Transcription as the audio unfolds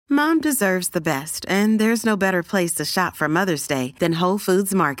Mom deserves the best, and there's no better place to shop for Mother's Day than Whole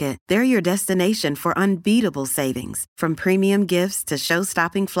Foods Market. They're your destination for unbeatable savings, from premium gifts to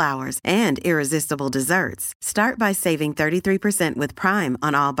show-stopping flowers and irresistible desserts. Start by saving 33% with Prime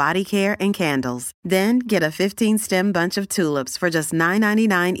on all body care and candles. Then get a 15-stem bunch of tulips for just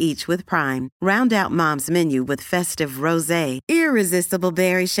 $9.99 each with Prime. Round out Mom's menu with festive rosé, irresistible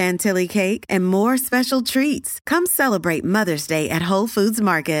berry chantilly cake, and more special treats. Come celebrate Mother's Day at Whole Foods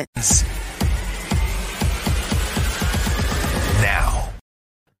Market. Now.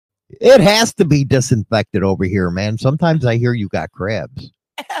 It has to be disinfected over here, man. Sometimes I hear you got crabs.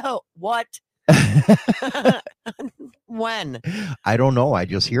 Oh, what? When? I don't know. I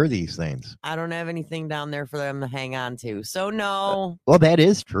just hear these things. I don't have anything down there for them to hang on to. So no. Well, that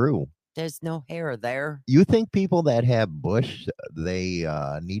is true. There's no hair there. You think people that have bush, they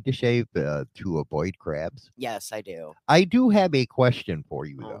need to shave to avoid crabs? Yes, I do. I do have a question for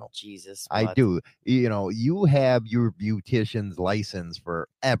you, though. Jesus. I what? do. You know, you have your beautician's license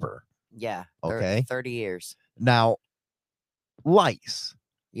forever. Yeah. Okay. 30 years. Now, lice.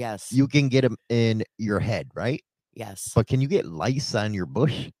 Yes. You can get them in your head, right? Yes. But can you get lice on your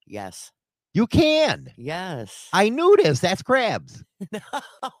bush? Yes. You can. Yes. I knew this. That's crabs.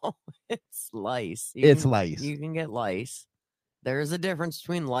 No, it's lice. It's lice. You can get lice. There's a difference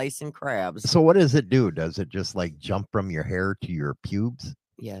between lice and crabs. So what does it do? Does it just like jump from your hair to your pubes?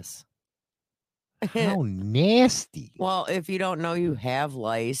 Yes. How nasty. Well, if you don't know you have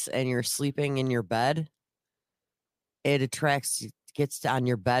lice and you're sleeping in your bed, it gets on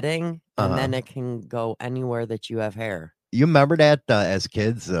your bedding, and then it can go anywhere that you have hair. You remember that as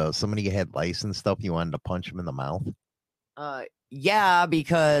kids, somebody had lice and stuff, you wanted to punch them in the mouth? Yeah,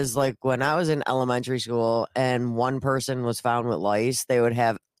 because like when I was in elementary school and one person was found with lice, they would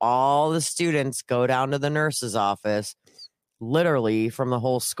have all the students go down to the nurse's office, literally from the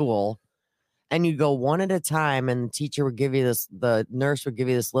whole school, and you go one at a time, and the nurse would give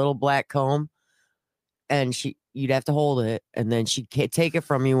you this little black comb, and you'd have to hold it, and then she'd take it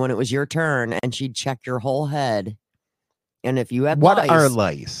from you when it was your turn, and she'd check your whole head. And if you had What lice, are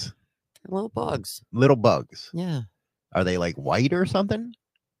lice? little bugs. Little bugs. Yeah. Are they like white or something?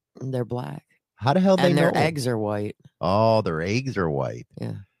 They're black. How the hell they And their know? eggs are white. Oh, their eggs are white.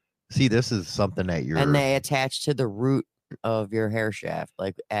 Yeah. See, this is something that you're... And they attach to the root of your hair shaft,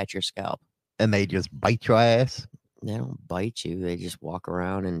 like at your scalp. And they just bite your ass? They don't bite you. They just walk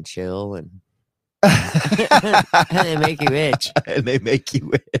around and chill and and they make you itch. And they make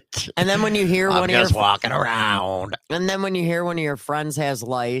you itch. And then when you hear I'm just walking around. And then when you hear one of your friends has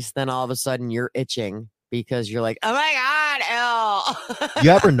lice, then all of a sudden you're itching because you're like, oh my God, ew. You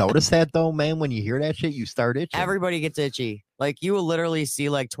ever notice that though, man? When you hear that shit, you start itching. Everybody gets itchy. Like you will literally see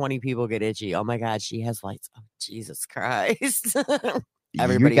like 20 people get itchy. Oh my God, she has lice. Oh, Jesus Christ.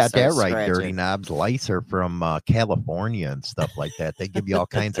 Everybody you got that starts right, scratching. Dirty Knobs. Lice are from California and stuff like that. They give you all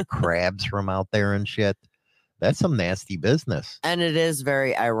kinds of crabs from out there and shit. That's some nasty business. And it is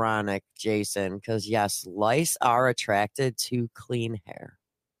very ironic, Jason, because yes, lice are attracted to clean hair.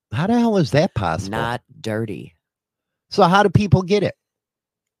 How the hell is that possible? Not dirty. So how do people get it?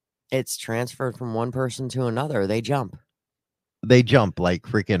 It's transferred from one person to another. They jump. They jump like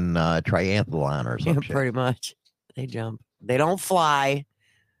freaking triathlon or Yeah, something. pretty much. They jump. They don't fly.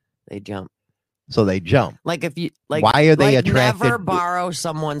 They jump. So they jump. Like if you like, why are they like attracted? Never borrow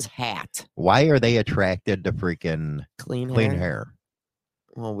someone's hat. Why are they attracted to freaking Clean hair?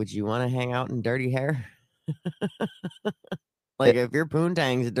 Well, would you want to hang out in dirty hair? Like if your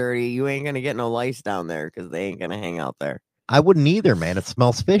poontang's dirty, you ain't gonna get no lice down there because they ain't gonna hang out there. I wouldn't either, man. It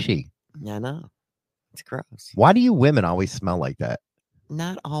smells fishy. I know. It's gross. Why do you women always smell like that?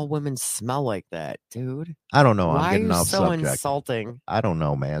 Not all women smell like that, dude. I don't know. Why I'm getting are you off so subject. insulting? I don't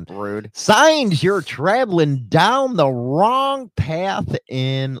know, man. Rude. Signs you're traveling down the wrong path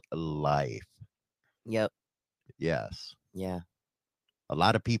in life. Yep. Yes. Yeah. A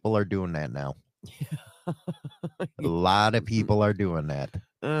lot of people are doing that now. A lot of people are doing that.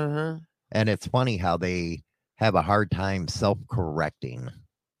 Uh-huh. And it's funny how they have a hard time self-correcting.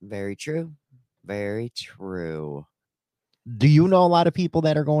 Very true. Very true. Do you know a lot of people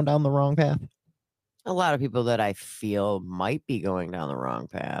that are going down the wrong path? A lot of people that I feel might be going down the wrong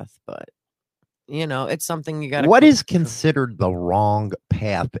path, but you know, it's something you got to. What is considered the wrong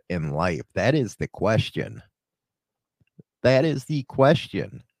path in life? That is the question. That is the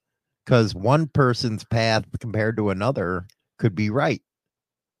question. Because one person's path compared to another could be right.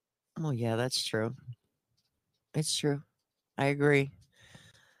 Oh, yeah, that's true. It's true. I agree.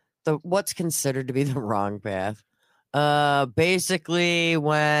 What's considered to be the wrong path? Basically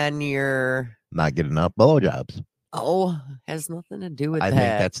when you're Not getting enough blowjobs. Oh, has nothing to do with I that.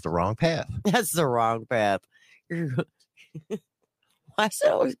 think that's the wrong path. That's the wrong path. Why does it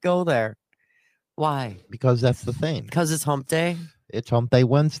always go there? Why? Because that's the thing. Because it's hump day? It's Hump Day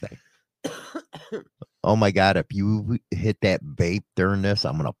Wednesday. Oh my God, if you hit that vape during this,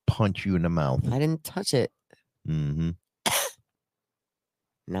 I'm going to punch you in the mouth. I didn't touch it. Mm-hmm.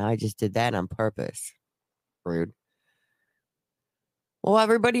 Now I just did that on purpose. Rude. Well,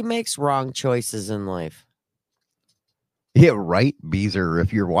 everybody makes wrong choices in life. Yeah, right, Beezer.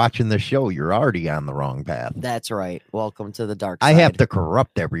 If you're watching the show, you're already on the wrong path. That's right. Welcome to the dark side. I have to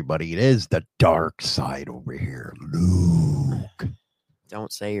corrupt everybody. It is the dark side over here, Luke.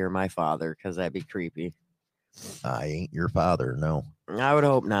 Don't say you're my father, because that'd be creepy. I ain't your father, no. I would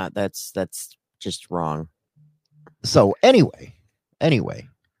hope not. That's just wrong. So anyway,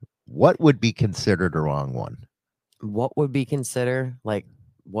 what would be considered a wrong one? What would be considered like?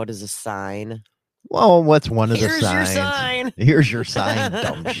 What is a sign? Well, what's one of the Here's signs? your sign. Here's your sign,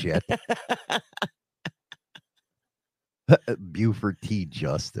 dumb shit. Buford T.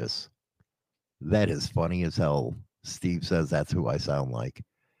 Justice. That is funny as hell. Steve says that's who I sound like.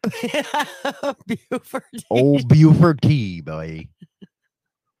 Buford T. Oh, Buford T, boy.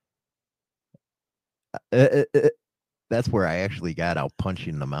 That's where I actually got out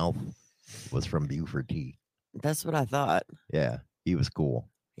punching the mouth. Was from Buford T. That's what I thought. Yeah, he was cool.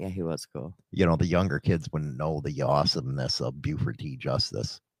 Yeah, he was cool. You know, the younger kids wouldn't know the awesomeness of Buford T.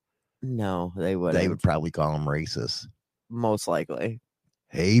 Justice. No, they wouldn't. They would probably call him racist. Most likely.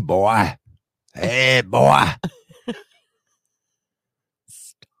 Hey, boy. Hey, boy.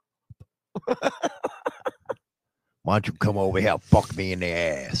 Why don't you come over here and fuck me in the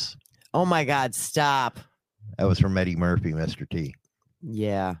ass? Oh my God, stop. That was from Eddie Murphy, Mr. T.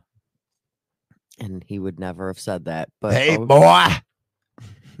 Yeah. And he would never have said that. But Hey, boy.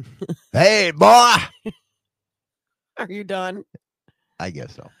 Hey, boy. Are you done? I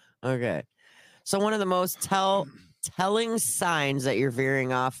guess so. Okay. So one of the most telling signs that you're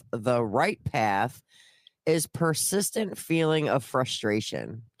veering off the right path is persistent feeling of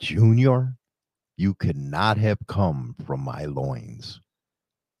frustration. Junior, you could not have come from my loins.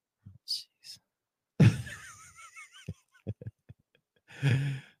 Jeez.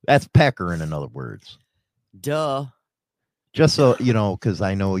 That's pecker in other words. Duh. Just so you know, because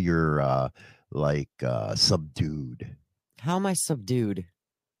I know you're subdued. How am I subdued?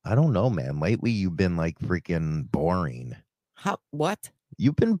 I don't know, man. Lately you've been like freaking boring. How? What?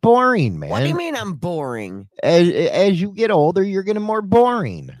 You've been boring, man. What do you mean I'm boring? As you get older, you're getting more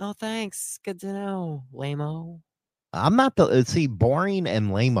boring. Oh, thanks. Good to know, lame-o. I'm not see, boring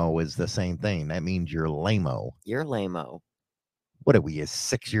and lame-o is the same thing. That means you're lame-o. You're lame-o. What are we,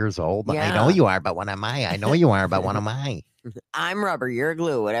 6 years old? I Yeah. know you are, but what am I? I know you are, but what am I? I'm rubber, you're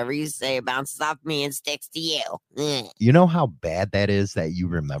glue. Whatever you say bounces off me and sticks to you. You know how bad that is that you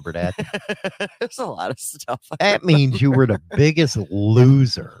remember that? There's a lot of stuff. That means you were the biggest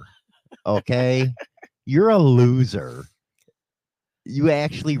loser. Okay? You're a loser. You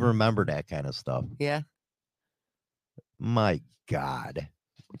actually remember that kind of stuff. Yeah. My God.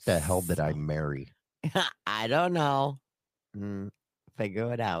 What the hell did I marry? I don't know.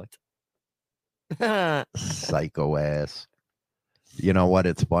 Figure it out. Psycho ass. You know what?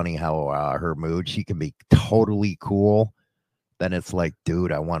 It's funny how her mood, she can be totally cool. Then it's like,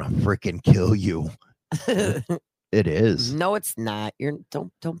 dude, I want to freaking kill you. It is. No, it's not.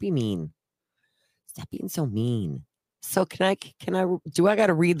 Don't be mean. Stop being so mean. So can I do I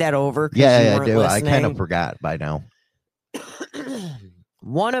gotta read that over? Yeah, I do. I kind of forgot by now.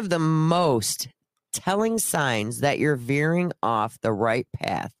 One of the most telling signs that you're veering off the right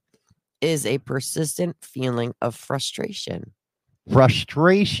path is a persistent feeling of frustration.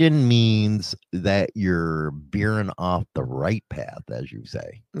 Frustration means that you're veering off the right path, as you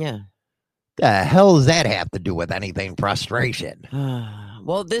say. Yeah. The hell does that have to do with anything? Frustration.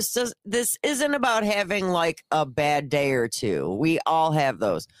 Well, this isn't about having like a bad day or two. We all have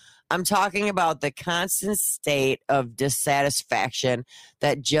those. I'm talking about the constant state of dissatisfaction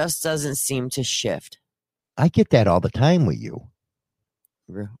that just doesn't seem to shift. I get that all the time with you.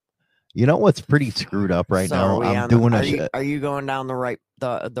 You know what's pretty screwed up right now? I'm doing Are you going down the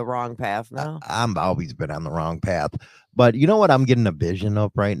wrong path now? I've always been on the wrong path. But you know what I'm getting a vision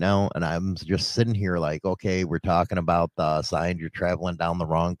of right now? And I'm just sitting here like, okay, we're talking about the sign you're traveling down the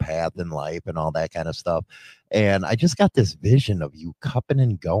wrong path in life and all that kind of stuff. And I just got this vision of you cupping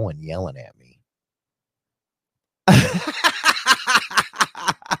and going, yelling at me.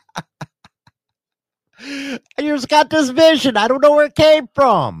 I just got this vision. I don't know where it came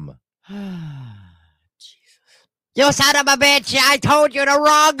from. Jesus. You son of a bitch. I told you the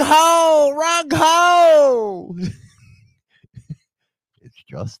wrong hoe. Wrong hoe.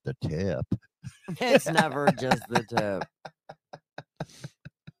 just the tip. It's never just the tip.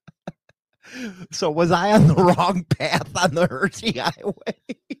 So was I on the wrong path on the Hershey Highway?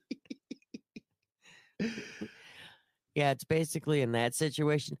 Yeah, it's basically in that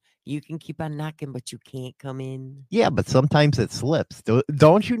situation, you can keep on knocking, but you can't come in. Yeah, but sometimes it slips.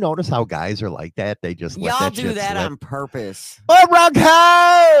 Don't you notice how guys are like that? They just let Y'all that do shit that slip. on purpose. Oh, wrong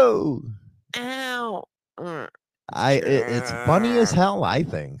hoe! Ow. It's funny as hell, I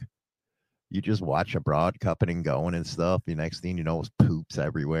think. You just watch a broad cupping and going and stuff. The next thing you know, it's poops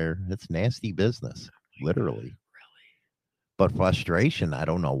everywhere. It's nasty business, literally. But frustration, I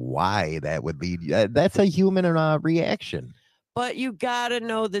don't know why that would be. That's a human reaction. But you got to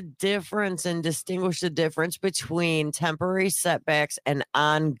know the difference and distinguish the difference between temporary setbacks and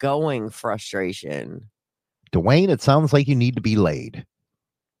ongoing frustration. Dwayne, it sounds like you need to be laid.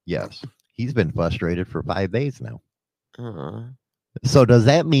 Yes. He's been frustrated for 5 days now. So does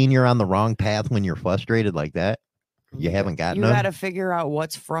that mean you're on the wrong path when you're frustrated like that? You haven't gotten You got to figure out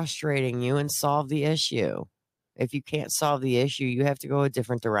what's frustrating you and solve the issue. If you can't solve the issue, you have to go a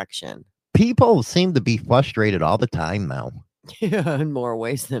different direction. People seem to be frustrated all the time now. Yeah, in more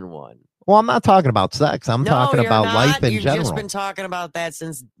ways than one. Well, I'm not talking about sex. I'm talking about life in general. You've just been talking about that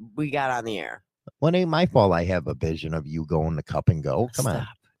since we got on the air. Well, it ain't my fault I have a vision of you going to cup and go. Come on.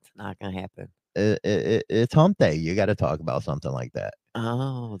 It's not going to happen. It's hump day. You got to talk about something like that.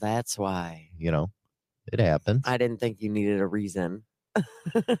 Oh, that's why. You know, it happens. I didn't think you needed a reason.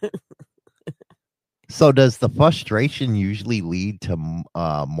 So does the frustration usually lead to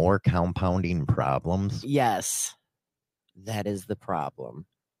more compounding problems? Yes. That is the problem.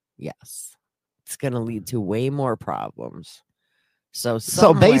 Yes. It's going to lead to way more problems. So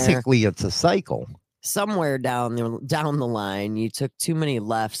basically it's a cycle. Somewhere down the line, you took too many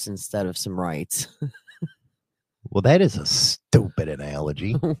lefts instead of some rights. Well, that is a stupid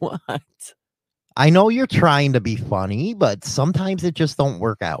analogy. What? I know you're trying to be funny, but sometimes it just don't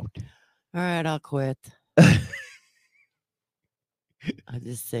work out. All right, I'll quit. I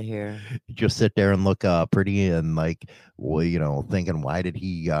just sit here. Just sit there and look pretty and like, well, you know, thinking, why did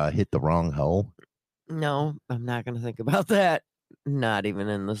he hit the wrong hole? No, I'm not going to think about that. Not even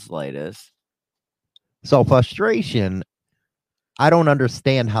in the slightest. So frustration, I don't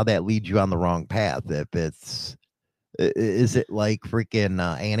understand how that leads you on the wrong path. Is it like freaking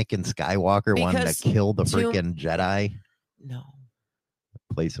Anakin Skywalker wanting to kill the freaking Jedi? No.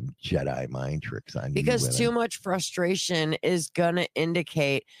 Play some Jedi mind tricks on you. Because too much frustration is going to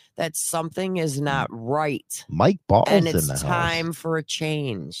indicate that something is not right. Mike Ball's and in the house. It's time for a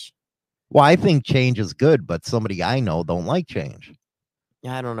change. Well, I think change is good, but somebody I know don't like change.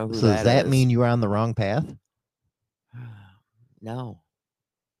 I don't know who so that does that is. mean you're on the wrong path? No.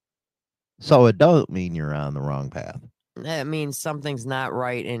 So it doesn't mean you're on the wrong path. That means something's not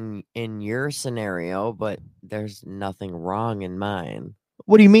right in your scenario, but there's nothing wrong in mine.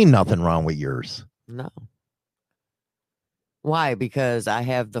 What do you mean nothing wrong with yours? No. Why? Because I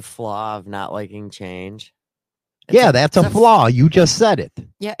have the flaw of not liking change. That's a flaw. You just said it.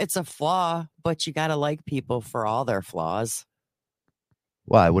 Yeah, it's a flaw, but you got to like people for all their flaws.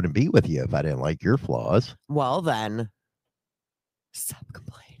 Well, I wouldn't be with you if I didn't like your flaws. Well, then, stop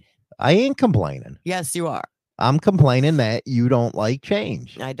complaining. I ain't complaining. Yes, you are. I'm complaining that you don't like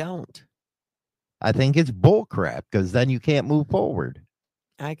change. I don't. I think it's bull crap because then you can't move forward.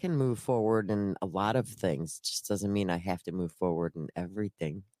 I can move forward in a lot of things. Just doesn't mean I have to move forward in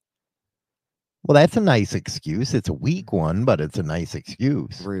everything. Well, that's a nice excuse. It's a weak one, but it's a nice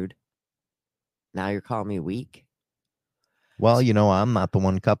excuse. Rude. Now you're calling me weak? Well, you know, I'm not the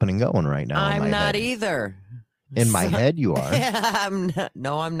one cupping and going right now. I'm not either. In my head, you are. I'm not.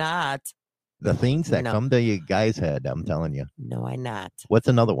 No, I'm not. The things that come to your guy's head, I'm telling you. No, I'm not. What's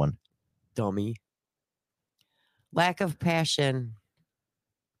another one? Dummy. Lack of passion.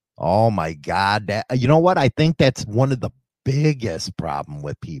 Oh, my God. You know what? I think that's one of the biggest problem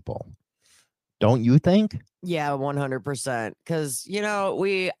with people. Don't you think? Yeah, 100%. Because, you know,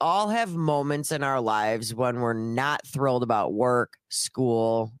 we all have moments in our lives when we're not thrilled about work,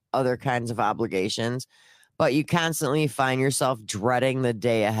 school, other kinds of obligations, but you constantly find yourself dreading the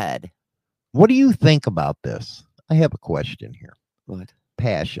day ahead. What do you think about this? I have a question here. What?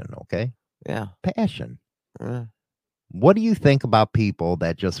 Passion, okay? Yeah. Passion. What do you think about people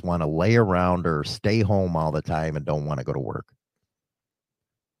that just want to lay around or stay home all the time and don't want to go to work?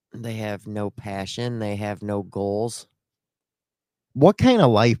 They have no passion. They have no goals. What kind of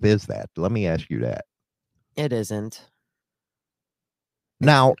life is that? Let me ask you that. It isn't.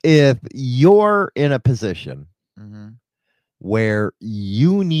 Now, if you're in a position where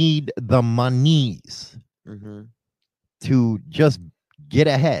you need the monies to just get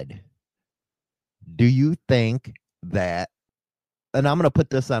ahead. Do you think that, and I'm going to put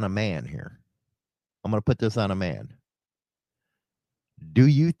this on a man here. I'm going to put this on a man. Do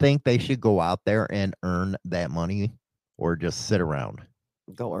you think they should go out there and earn that money or just sit around?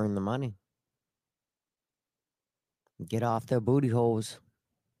 Go earn the money. Get off their booty holes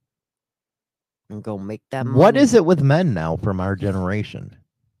and go make that money. What is it with men now from our generation?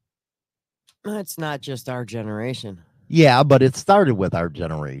 It's not just our generation. Yeah, but it started with our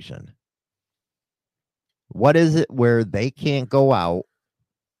generation. What is it where they can't go out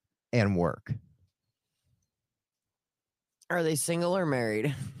and work? Are they single or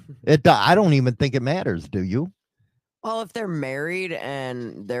married? I don't even think it matters, do you? Well, if they're married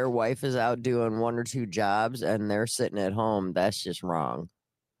and their wife is out doing 1 or 2 jobs and they're sitting at home, that's just wrong.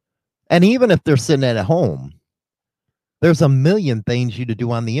 And even if they're sitting at home, there's a million things you to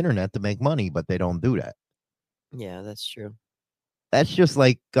do on the internet to make money, but they don't do that. Yeah, that's true. That's just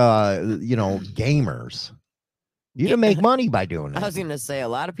like, gamers. You can make money by doing it. I was going to say, a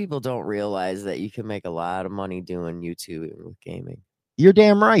lot of people don't realize that you can make a lot of money doing YouTube with gaming. You're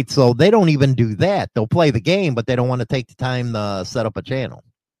damn right. So they don't even do that. They'll play the game, but they don't want to take the time to set up a channel.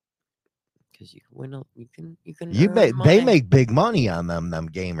 Because you can win. You can. They make big money on them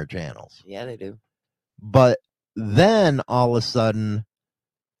gamer channels. Yeah, they do. But then all of a sudden,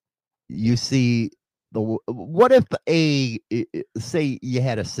 you see what if say you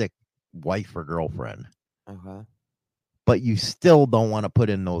had a sick wife or girlfriend, but you still don't want to put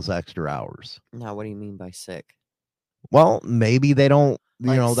in those extra hours. Now, what do you mean by sick? Well, maybe they don't,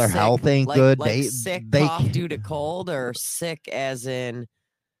 their sick, health ain't good. Like sick cough due to cold, or sick as in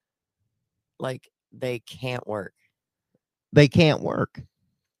like they can't work. They can't work.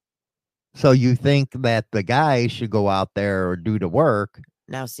 So you think that the guy should go out there or do the work.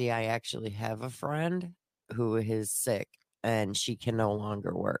 Now, see, I actually have a friend who is sick and she can no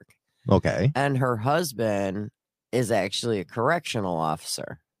longer work. Okay. And her husband is actually a correctional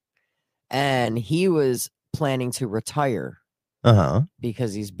officer. And he was planning to retire.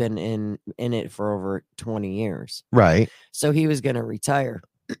 Because he's been in it for over 20 years. Right. So he was going to retire.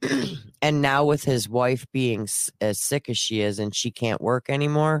 And now with his wife being as sick as she is and she can't work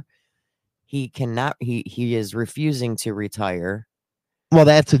anymore, he is refusing to retire. Well,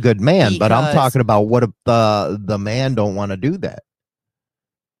 that's a good man, but I'm talking about what if the man don't want to do that?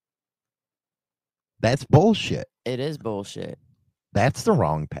 That's bullshit. It is bullshit. That's the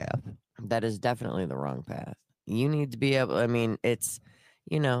wrong path. That is definitely the wrong path. You need to be able, I mean, it's,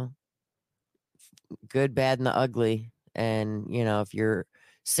 good, bad, and the ugly. And, if you're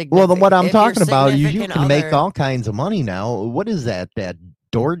well, then what I'm talking about, you can make all kinds of money now. What is that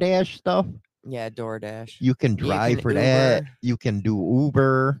DoorDash stuff? Yeah, DoorDash. You can drive for that. You can do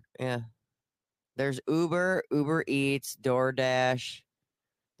Uber. Yeah. There's Uber Eats, DoorDash.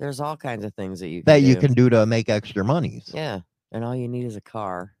 There's all kinds of things that you can do to make extra monies. Yeah. And all you need is a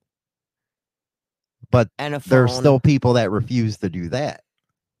car. But and a phone. There's still people that refuse to do that.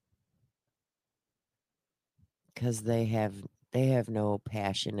 Because they have no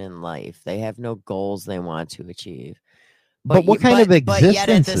passion in life. They have no goals they want to achieve. But what kind of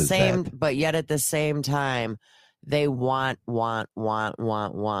existence is that? But yet at the same time, they want.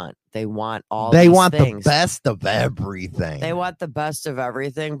 They want all. They want things. The best of everything. They want the best of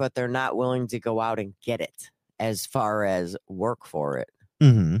everything, but they're not willing to go out and get it as far as work for it.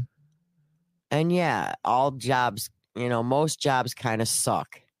 Mm-hmm. And yeah, all jobs, most jobs kind of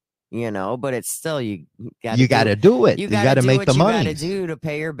suck, but it's still, you got to do it. You got to make the money. You got to do to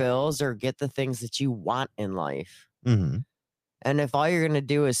pay your bills or get the things that you want in life. Mm-hmm. And if all you're going to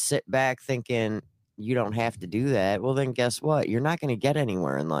do is sit back thinking you don't have to do that, well, then guess what? You're not going to get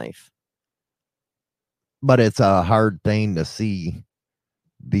anywhere in life. But it's a hard thing to see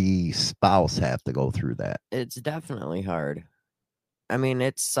the spouse have to go through that. It's definitely hard. I mean,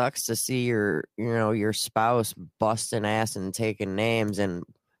 it sucks to see your spouse busting ass and taking names and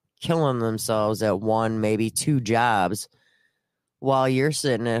killing themselves at 1, maybe 2 jobs while you're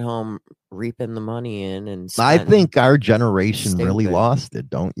sitting at home reaping the money in. And I think our generation really lost it,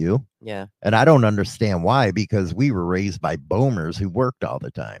 don't you? Yeah. And I don't understand why, because we were raised by boomers who worked all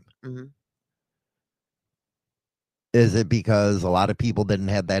the time. Mm-hmm. Is it because a lot of people didn't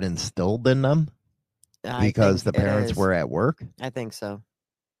have that instilled in them? Because the parents were at work? I think so.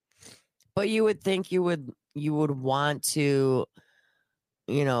 But you would think you would want to,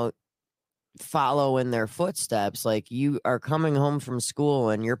 follow in their footsteps. Like, you are coming home from school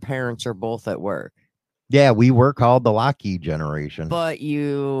and your parents are both at work. Yeah, we were called the Lockheed generation. But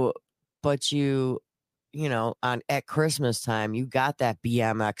at Christmas time, you got that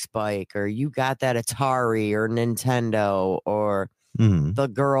BMX bike, or you got that Atari or Nintendo, or Mhm. The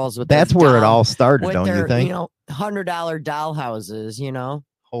girls with That's this where it dumb- all started, with don't their, you think? $100 doll houses,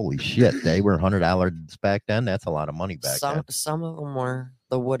 Holy shit, they were $100 back then. That's a lot of money back then. Some of them were,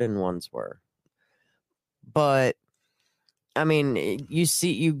 the wooden ones were. But I mean, you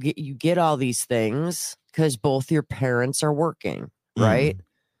see, you get all these things because both your parents are working, right?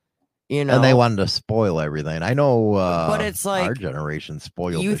 And they wanted to spoil everything. I know, but it's like our generation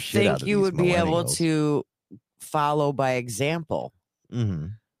spoiled you the shit out think of you these would be able millennials. to follow by example.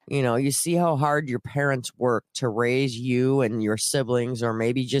 Mhm. You see how hard your parents work to raise you and your siblings, or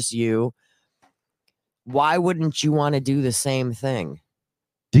maybe just you. Why wouldn't you want to do the same thing?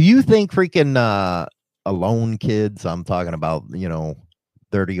 Do you think freaking alone kids, I'm talking about,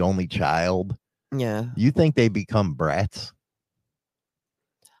 they're the only child, Yeah. you think they become brats?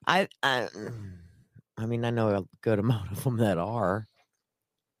 I mean, I know a good amount of them that are,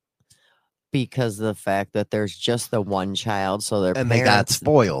 because of the fact that there's just the one child, so their And parents, they got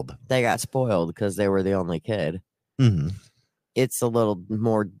spoiled. They got spoiled because they were the only kid. Mhm. It's a little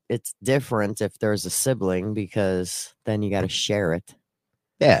more, it's different if there's a sibling, because then you got to share it.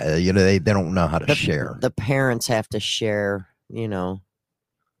 Yeah, they don't know how to share. The parents have to share,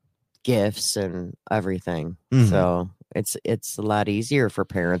 gifts and everything. Mhm. So it's a lot easier for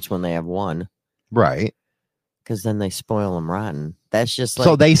parents when they have one, Right. because then they spoil them rotten. That's just like,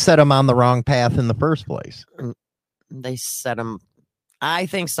 So they set them on the wrong path in the first place. they set them. I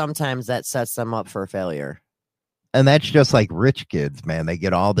think sometimes that sets them up for failure. And that's just like rich kids, man. They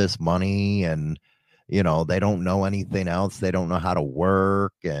get all this money and, they don't know anything else. They don't know how to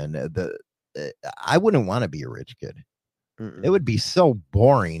work. And I wouldn't want to be a rich kid. Mm-mm. It would be so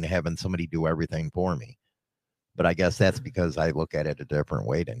boring having somebody do everything for me. But I guess that's because I look at it a different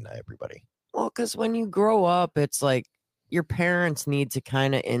way than everybody. Well, because when you grow up, it's like your parents need to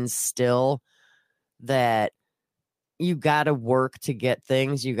kind of instill that you got to work to get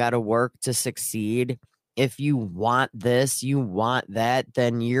things. You got to work to succeed. If you want this, you want that,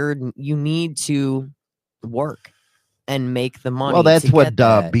 then you need to work and make the money. Well, that's to what get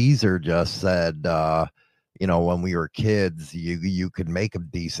that. Beezer just said. When we were kids, you could make a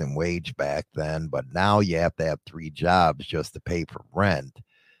decent wage back then, but now you have to have 3 jobs just to pay for rent.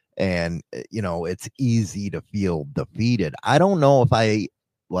 And, it's easy to feel defeated. I don't know if I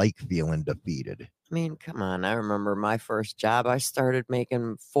like feeling defeated. I mean, come on. I remember my first job. I started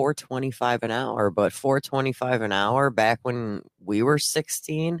making $4.25 an hour, but $4.25 an hour back when we were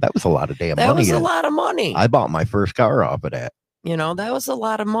 16. That was a lot of damn That money. was a lot of money. I bought my first car off of that. That was a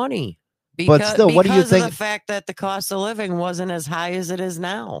lot of money. But still, what do you because think? Of the fact that the cost of living wasn't as high as it is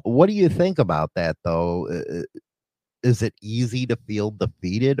now. What do you think about that, though? Is it easy to feel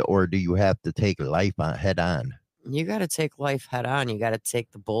defeated, or do you have to take life head on? You got to take life head on. You got to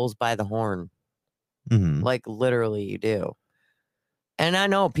take the bulls by the horn. Mhm. Like, literally, you do. And I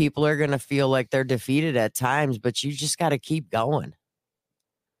know people are going to feel like they're defeated at times, but you just got to keep going.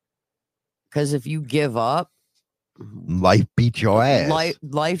 Because if you give up, life beats your ass.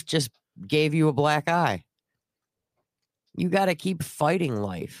 Life just gave you a black eye. You got to keep fighting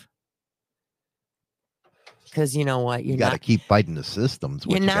life. Because you know what? You got to keep fighting the systems.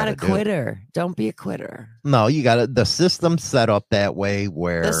 You're not a quitter. Don't be a quitter. No, you got to. The system's set up that way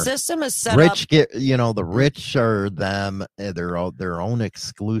where the system is set rich up. The rich are them. They're their own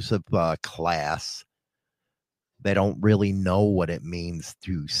exclusive class. They don't really know what it means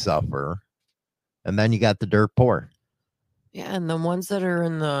to suffer. And then you got the dirt poor. Yeah, and the ones that are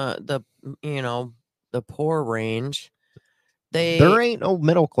in the poor range, there ain't no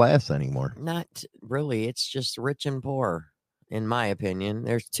middle class anymore. Not really. It's just rich and poor, in my opinion.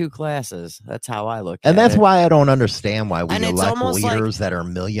 There's 2 classes. That's how I look at it. And that's why I don't understand why we elect leaders like, that are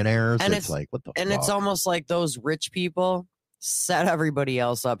millionaires. And it's like, what the and fuck? It's almost like those rich people set everybody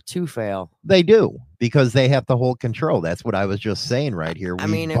else up to fail. They do, because they have to hold control. That's what I was just saying right here.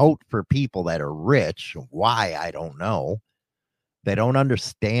 We vote for people that are rich. Why? I don't know. They don't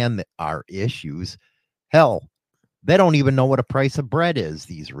understand our issues. Hell, they don't even know what a price of bread is,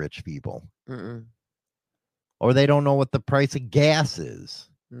 these rich people. Mm-mm. Or they don't know what the price of gas is.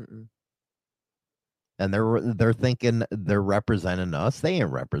 Mm-mm. And they're thinking they're representing us. They ain't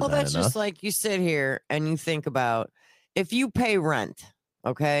representing us. Well, that's just like you sit here and you think about, if you pay rent,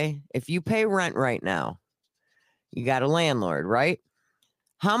 okay? If you pay rent right now, you got a landlord, right?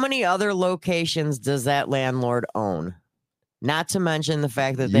 How many other locations does that landlord own? Not to mention the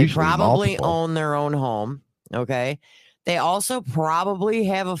fact that they probably own their own home, okay? They also probably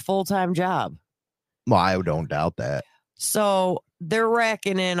have a full-time job. Well, I don't doubt that. So they're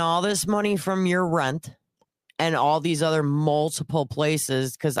racking in all this money from your rent and all these other multiple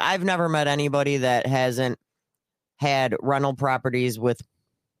places, because I've never met anybody that hasn't had rental properties with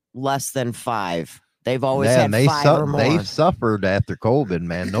less than 5. They've always Yeah, had and 5 or more. they suffered after COVID,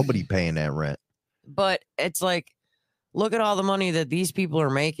 man. Nobody paying that rent. But it's like, look at all the money that these people are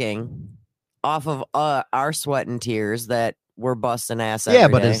making off of our sweat and tears that we're busting ass every Yeah,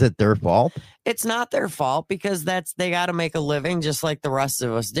 but day. is it their fault? It's not their fault because they got to make a living just like the rest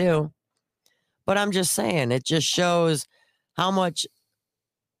of us do. But I'm just saying, it just shows how much,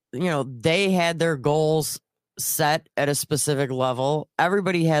 they had their goals set at a specific level.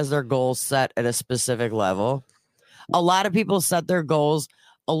 Everybody has their goals set at a specific level. A lot of people set their goals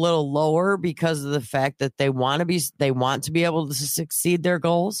a little lower because of the fact that they want to be able to succeed their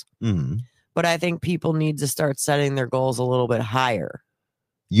goals. Mm-hmm. But I think people need to start setting their goals a little bit higher.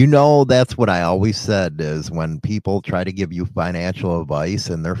 That's what I always said is when people try to give you financial advice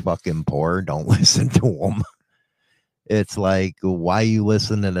and they're fucking poor, don't listen to them. It's like, why are you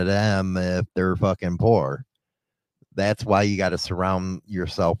listening to them if they're fucking poor? That's why you got to surround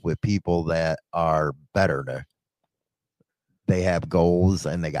yourself with people that are better. They have goals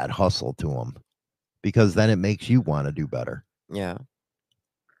and they got hustle to them, because then it makes you want to do better. Yeah.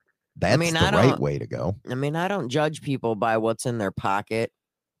 That's the right way to go. I mean, I don't judge people by what's in their pocket.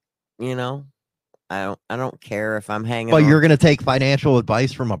 I don't care if I'm hanging. But you're going to take financial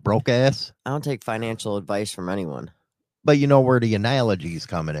advice from a broke ass? I don't take financial advice from anyone. But you know where the analogy's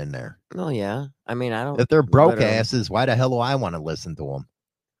coming in there. Oh, yeah. I mean, I don't. If they're broke asses, why the hell do I want to listen to them?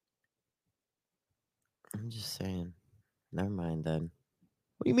 I'm just saying. Never mind then.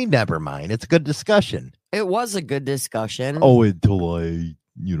 What do you mean, never mind? It's a good discussion. It was a good discussion. Oh, until I,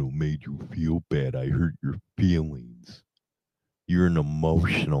 made you feel bad. I hurt your feelings. You're an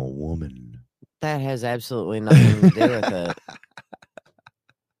emotional woman. That has absolutely nothing to do with it.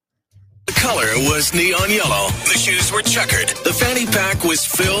 The color was neon yellow. The shoes were checkered. The fanny pack was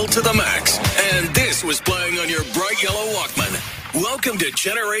filled to the max. And this was playing on your bright yellow Walkman. Welcome to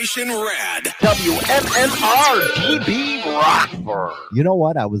Generation Rad. WMMR TV Rockford. You know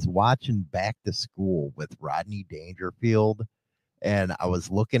what? I was watching Back to School with Rodney Dangerfield, and I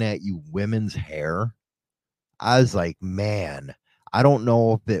was looking at you women's hair. I was like, man, I don't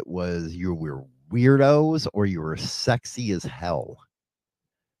know if it was you were weirdos or you were sexy as hell.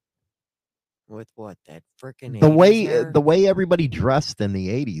 With what? That freaking the way everybody dressed in the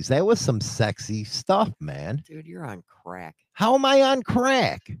 80s. That was some sexy stuff, man. Dude, you're on crack. How am I on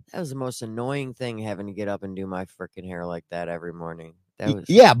crack? That was the most annoying thing, having to get up and do my freaking hair like that every morning.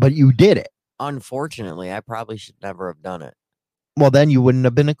 Yeah, but you did it. Unfortunately, I probably should never have done it. Well, then you wouldn't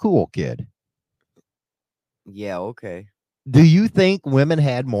have been a cool kid. Yeah, okay. Do you think women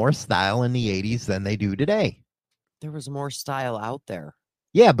had more style in the 80s than they do today? There was more style out there.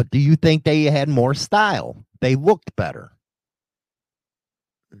 Yeah, but do you think they had more style? They looked better.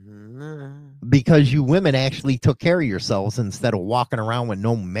 Mm-hmm. Because you women actually took care of yourselves instead of walking around with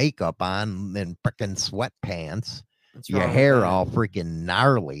no makeup on and freaking sweatpants. Your hair all freaking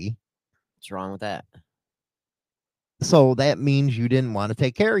gnarly. What's wrong with that? So that means you didn't want to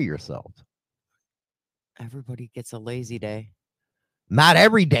take care of yourself. Everybody gets a lazy day. Not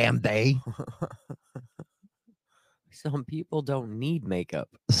every damn day. Some people don't need makeup.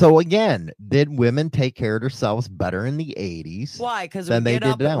 So again, did women take care of themselves better in the 80s? Why? Because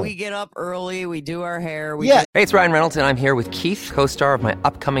we get up early, we do our hair. Hey, it's Ryan Reynolds, and I'm here with Keith, co-star of my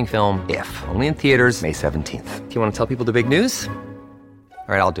upcoming film, If, only in theaters May 17th. Do you want to tell people the big news?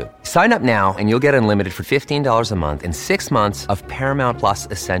 All right, I'll do it. Sign up now and you'll get unlimited for $15 a month and 6 months of Paramount Plus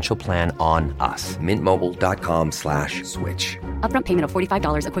Essential Plan on us. MintMobile.com/switch. Upfront payment of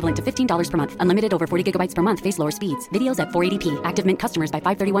 $45 equivalent to $15 per month. Unlimited over 40 gigabytes per month. Face lower speeds. Videos at 480p. Active Mint customers by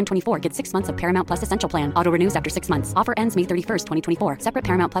 531.24 get 6 months of Paramount Plus Essential Plan. Auto renews after 6 months. Offer ends May 31st, 2024. Separate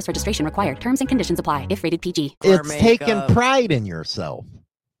Paramount Plus registration required. Terms and conditions apply if rated PG. It's taking pride in yourself.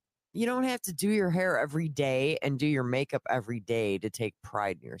 You don't have to do your hair every day and do your makeup every day to take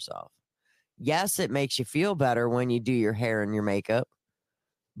pride in yourself. Yes, it makes you feel better when you do your hair and your makeup,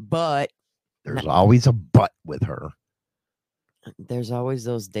 but there's always a but with her. There's always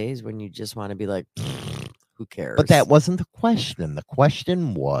those days when you just want to be like, who cares? But that wasn't the question. The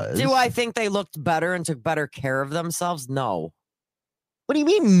question was, do I think they looked better and took better care of themselves? No. What do you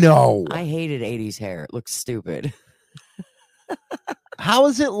mean, no? I hated 80s hair. It looks stupid. How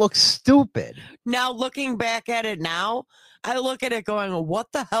does it look stupid? Now, looking back at it now, I look at it going,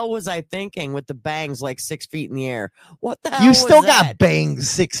 what the hell was I thinking with the bangs like 6 feet in the air? What the hell You was still that? got bangs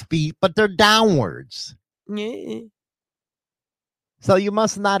 6 feet, but they're downwards. Yeah. So you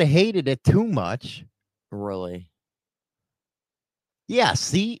must not have hated it too much. Really? Yeah,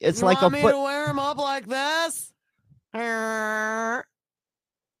 see? It's you like want a me foot. to wear them up like this?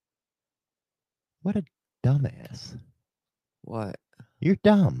 What a dumbass. What? You're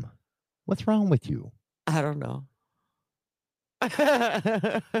dumb. What's wrong with you? I don't know.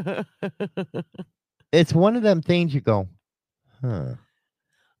 It's one of them things you go, huh?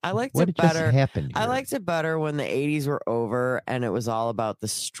 I liked What it just better. happened I here? liked it better when the 80s were over and it was all about the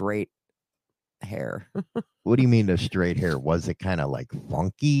straight hair. What do you mean the straight hair? Was it kind of like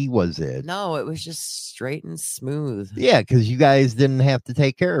funky? Was it? No, it was just straight and smooth. Yeah, because you guys didn't have to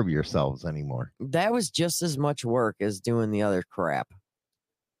take care of yourselves anymore. That was just as much work as doing the other crap.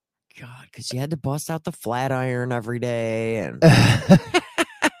 God, because you had to bust out the flat iron every day. And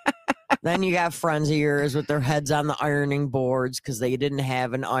then you got friends of yours with their heads on the ironing boards because they didn't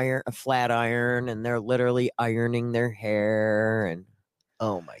have a flat iron, and they're literally ironing their hair. And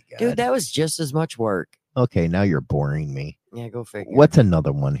Oh my god. dude, that was just as much work. Okay, now you're boring me. Yeah, go figure. What's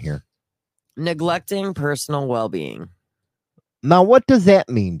another one here? Neglecting personal well-being. Now, what does that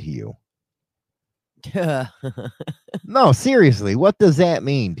mean to you? No, seriously, what does that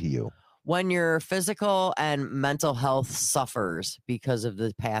mean to you? When your physical and mental health suffers because of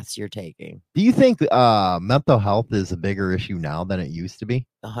the paths you're taking. Do you think mental health is a bigger issue now than it used to be?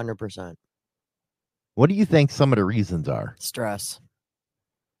 100%. What do you think some of the reasons are? Stress.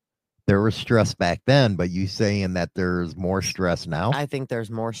 There was stress back then, but you saying that there's more stress now? I think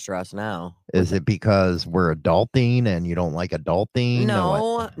there's more stress now. Is it because we're adulting and you don't like adulting?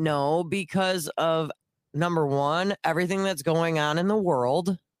 No, because of number one, everything that's going on in the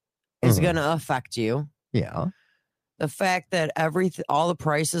world is Mhm. going to affect you. Yeah. The fact that all the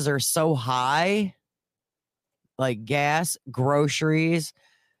prices are so high, like gas, groceries,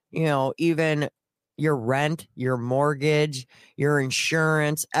 even your rent, your mortgage, your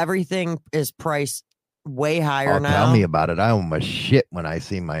insurance, everything is priced way higher now. Tell me about it. I almost shit when I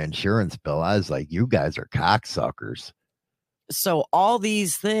see my insurance bill. I was like, you guys are cocksuckers. So all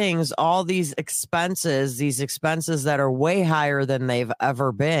these things, all these expenses that are way higher than they've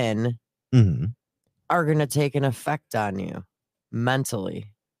ever been Mhm. are going to take an effect on you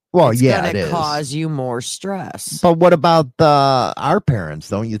mentally. Well, It's yeah, going it to is. cause you more stress. But what about our parents?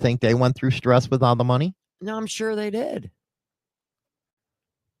 Don't you think they went through stress with all the money? No, I'm sure they did.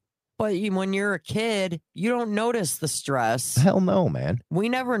 But when you're a kid, you don't notice the stress. Hell no, man. We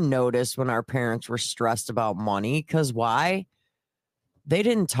never noticed when our parents were stressed about money. Because why? They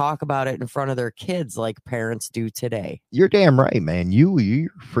didn't talk about it in front of their kids like parents do today. You're damn right, man. You're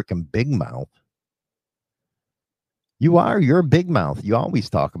freaking big mouth. You're a big mouth. You always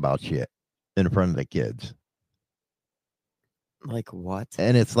talk about shit in front of the kids. Like what?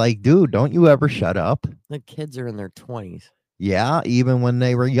 And it's like, dude, don't you ever shut up? The kids are in their 20s. Yeah, even when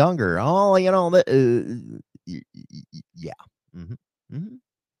they were younger. Oh, yeah. Mm-hmm. Mm-hmm.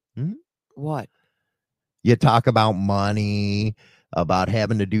 Mm-hmm. What? You talk about money, about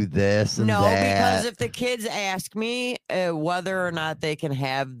having to do this and No, that. because if the kids ask me whether or not they can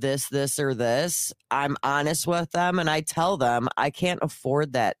have this, or this, I'm honest with them and I tell them I can't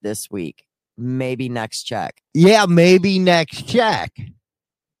afford that this week. Maybe next check. Yeah, maybe next check.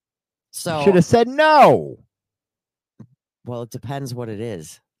 So Should have said no. well, it depends what it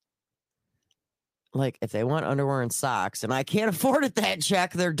is. Like if they want underwear and socks and I can't afford it that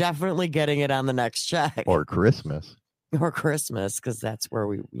check, they're definitely getting it on the next check. Or Christmas. Or Christmas, because that's where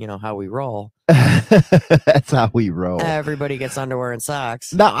we, how we roll. That's how we roll. Everybody gets underwear and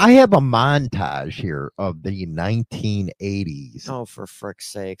socks. Now, I have a montage here of the 1980s Oh, for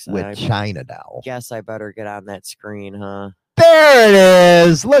frick's sakes. with I China Doll. guess I better get on that screen, huh? There it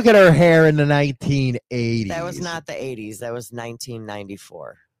is. Look at her hair in the 1980s. That was not the 80s. That was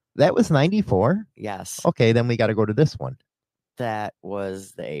 1994. That was 94? Yes, Okay, then we got to go to this one. that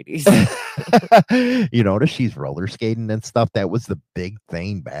was the 80s. You notice she's roller skating and stuff. That was the big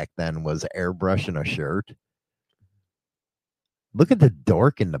thing back then, was airbrushing a shirt. Look at the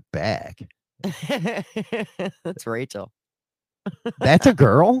dork in the back. That's Rachel. That's a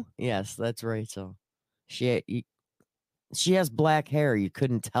girl? Yes, that's Rachel. She has black hair. You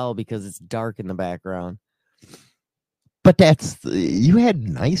couldn't tell because it's dark in the background. But you had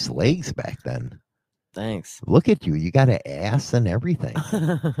nice legs back then. Thanks. Look at you. You got an ass and everything.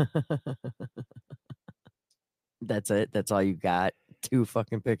 That's it. That's all you got. 2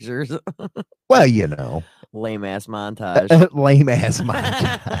 fucking pictures. Well, you know. Lame ass montage. Lame ass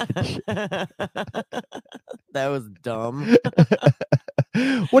montage. That was dumb.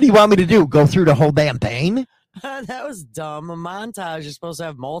 What do you want me to do? Go through the whole damn thing? That was dumb. A montage is supposed to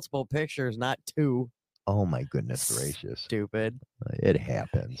have multiple pictures, not 2. Oh my goodness gracious. Stupid. It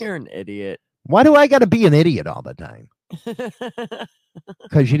happens. You're an idiot. Why do I got to be an idiot all the time?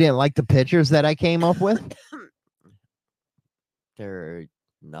 Because you didn't like the pictures that I came up with? They're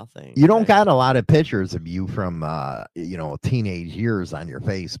Nothing. You don't got a lot of pictures of you from, teenage years on your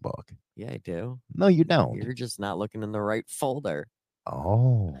Facebook. Yeah, I do. No, you don't. You're just not looking in the right folder.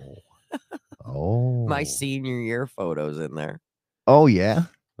 Oh. Oh. My senior year photos in there. Oh, yeah.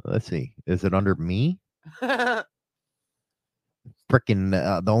 Let's see. Is it under me? Freaking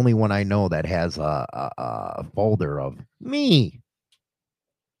the only one I know that has a folder of me.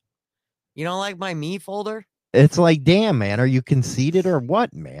 You don't like my me folder? It's like, damn, man. Are you conceited or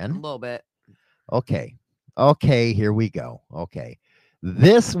what, A man? little bit. Okay. Here we go. Okay.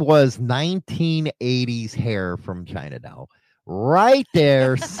 This was 1980s hair from China Doll. Right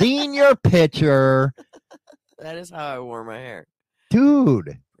there. Senior picture. That is how I wore my hair.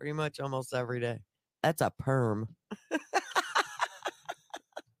 Dude. Pretty much almost every day. That's a perm.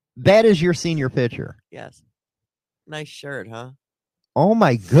 That is your senior picture. Yes. Nice shirt, huh? Oh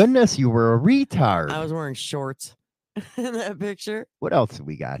my goodness, you were a retard. I was wearing shorts in that picture. What else have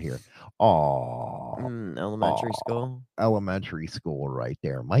we got here? Oh, Elementary school. Elementary school right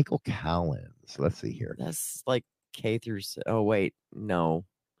there. Michael Collins. Let's see here. That's like K through. Oh wait, no.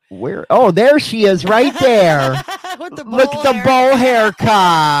 Where? Oh, there she is, right there. With the Look at the bowl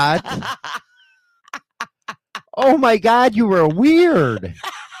haircut. Oh my God, you were weird.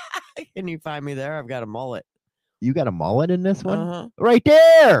 Can you find me there? I've got a mullet. You got a mullet in this one? Uh-huh. Right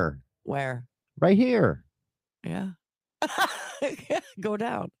there. Where? Right here. Yeah. Go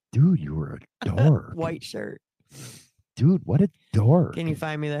down. Dude, you were a dork. White shirt. Dude, what a dork. Can you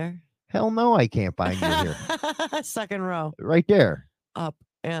find me there? Hell no, I can't find you here. Second row. Right there. Up.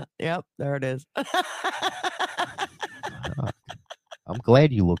 Yeah. Yep. There it is. I'm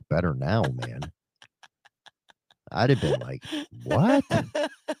glad you look better now, man. I'd have been like, what?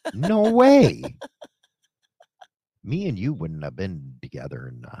 No way. Me and you wouldn't have been together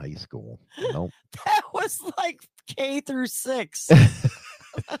in high school. Nope. That was like K through 6.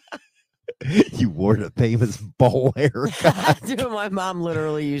 You wore the famous bowl haircut. Dude, my mom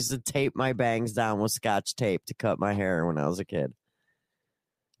literally used to tape my bangs down with Scotch tape to cut my hair when I was a kid.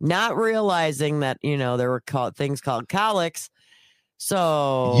 Not realizing that, there were things called colics.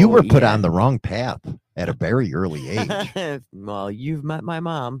 So you were put on the wrong path at a very early age. Well, you've met my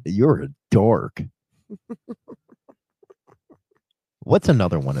mom. You're a dork. What's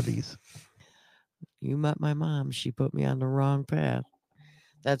another one of these? You met my mom. She put me on the wrong path.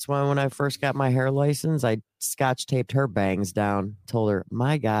 That's why when I first got my hair license, I Scotch taped her bangs down. Told her,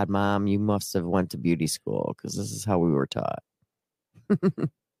 my God, Mom, you must have went to beauty school because this is how we were taught.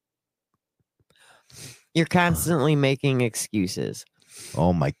 You're constantly making excuses.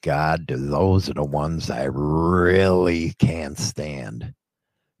 Oh my God, those are the ones I really can't stand.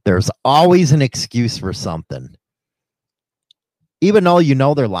 There's always an excuse for something. Even though you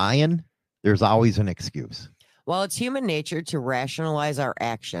know they're lying, there's always an excuse. Well, it's human nature to rationalize our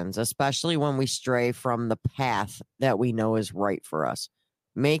actions, especially when we stray from the path that we know is right for us.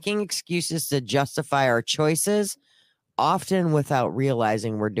 Making excuses to justify our choices, often without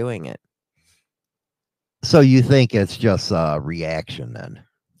realizing we're doing it. So you think it's just a reaction then?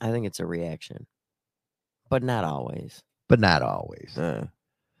 I think it's a reaction, but not always. But not always.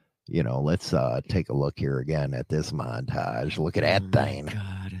 Let's take a look here again at this montage. Look at that thing.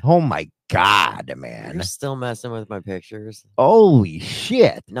 God. Oh my God, man. You're still messing with my pictures. Holy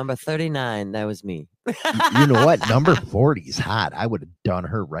shit. Number 39, that was me. You know what? Number 40 is hot. I would have done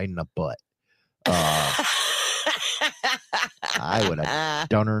her right in the butt. I would have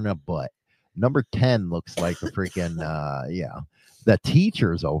done her in the butt. Number 10 looks like a freaking, The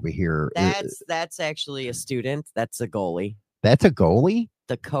teacher's over here. That's actually a student. That's a goalie. That's a goalie?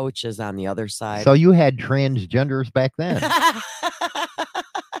 The coach is on the other side. So you had transgenders back then?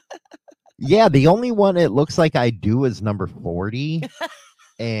 Yeah, the only one it looks like I do is number 40.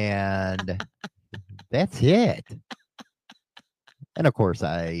 And that's it. And of course,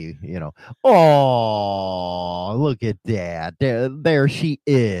 oh, look at that. There she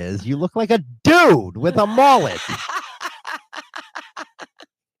is. You look like a dude with a mullet.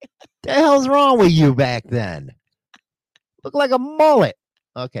 The hell's wrong with you back then? Look like a mullet.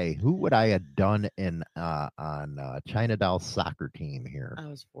 Okay, who would I have done on China Doll soccer team here? I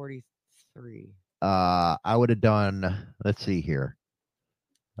was 43. I would have done, let's see here.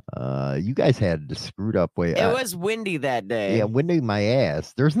 You guys had the screwed up way. It was windy that day. Yeah, windy my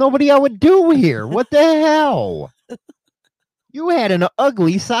ass. There's nobody I would do here. What the hell? You had an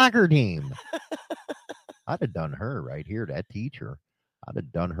ugly soccer team. I'd have done her right here, that teacher. I'd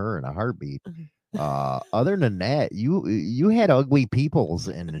have done her in a heartbeat. Other than that, you had ugly peoples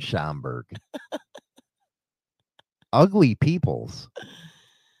in Schaumburg. Ugly peoples.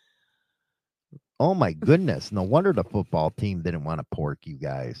 Oh my goodness. No wonder the football team didn't want to pork you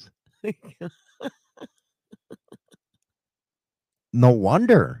guys. No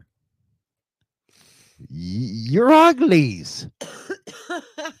wonder. You're uglies.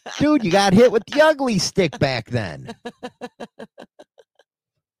 Dude, you got hit with the ugly stick back then.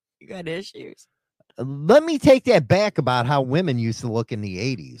 You got issues. Let me take that back about how women used to look in the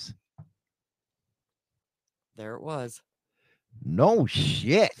 80s. There it was. No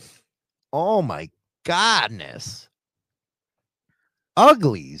shit. Oh my godness.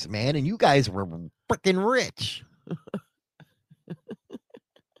 Uglies, man. And you guys were freaking rich.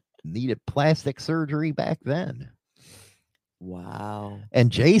 Needed plastic surgery back then. Wow.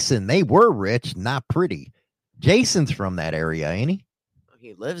 And Jason, they were rich, not pretty. Jason's from that area, ain't he?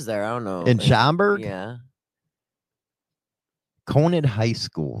 He lives there. I don't know. In Schaumburg? Yeah. Conant High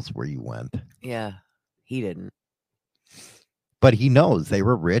School's where you went. Yeah. He didn't. But he knows they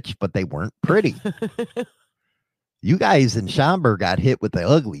were rich, but they weren't pretty. You guys in Schaumburg got hit with the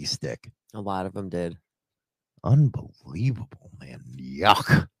ugly stick. A lot of them did. Unbelievable, man.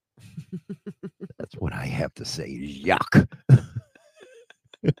 Yuck. That's what I have to say. Yuck.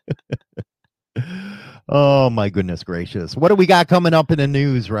 Oh, my goodness gracious. What do we got coming up in the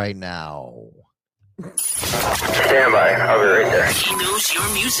news right now? Stand by. I'll be right there. He knows your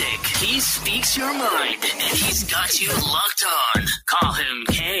music. He speaks your mind. And he's got you locked on. Call him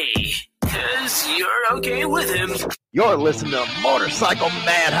K. Because you're okay with him. You're listening to Motorcycle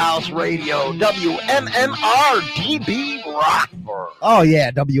Madhouse Radio, WMMR-DB Rockford. Oh,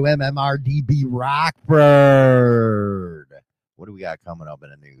 yeah, WMMR-DB Rockford. What do we got coming up in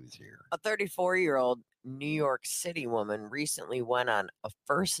the news here? A 34-year-old New York City woman recently went on a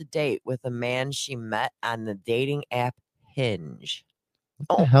first date with a man she met on the dating app Hinge.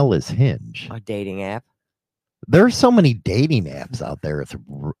 What the hell is Hinge? A dating app. There's so many dating apps out there. It's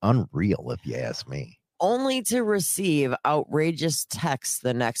unreal, if you ask me. Only to receive outrageous texts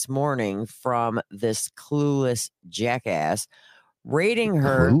the next morning from this clueless jackass rating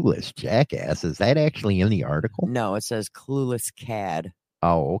her. Clueless jackass? Is that actually in the article? No, it says clueless cad.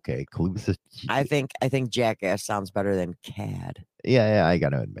 Oh, okay. Clueless. I think jackass sounds better than cad. Yeah, I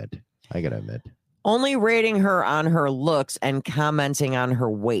gotta admit. Only rating her on her looks and commenting on her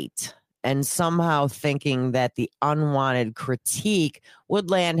weight, and somehow thinking that the unwanted critique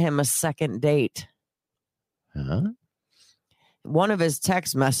would land him a second date. Huh? One of his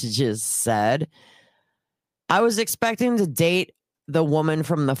text messages said, I was expecting to date the woman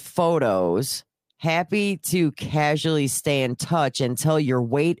from the photos. Happy to casually stay in touch until your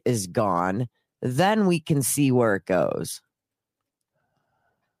weight is gone. Then we can see where it goes.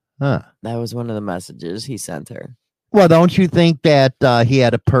 Huh. That was one of the messages he sent her. Well, don't you think that he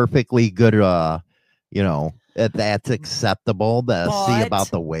had a perfectly good, that's acceptable to see But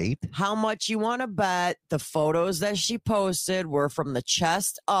about the weight? how much you want to bet the photos that she posted were from the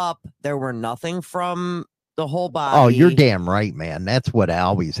chest up? There were nothing from the whole body. Oh, you're damn right, man. That's what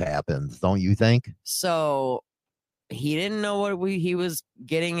always happens, don't you think? So he didn't know what he was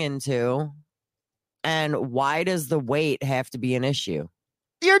getting into. And why does the weight have to be an issue?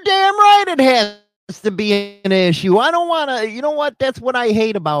 You're damn right it has to be an issue. I don't want to, you know what? That's what I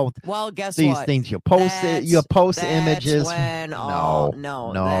hate about Well, guess these what? things. You post That's images. When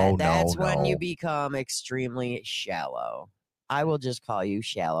that's when you become extremely shallow. I will just call you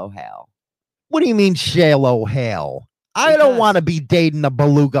Shallow Hal. What do you mean shallow hell? I don't Because- want to be dating a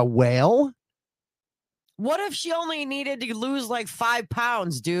beluga whale. What if she only needed to lose like 5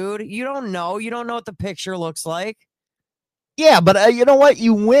 pounds, dude? You don't know. You don't know what the picture looks like. Yeah, but you know what?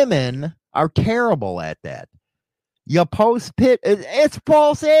 You women are terrible at that. You post it's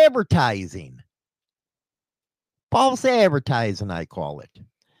false advertising. False advertising, I call it.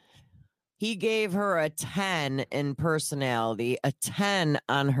 He gave her a 10 in personality, a 10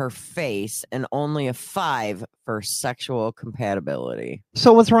 on her face, and only a 5 for sexual compatibility.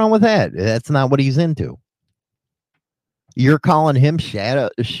 So what's wrong with that? That's not what he's into. You're calling him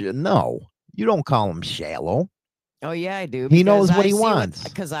no, you don't call him shallow. Oh, yeah, I do. He knows what he wants.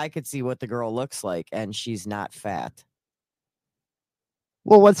 Because I could see what the girl looks like, and she's not fat.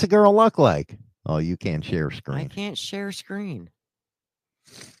 Well, what's the girl look like? Oh, you can't share I screen. can't share screen.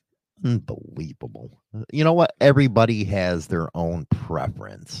 Unbelievable. You know what? Everybody has their own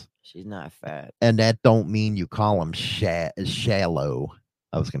preference. She's not fat. And that don't mean you call them shallow.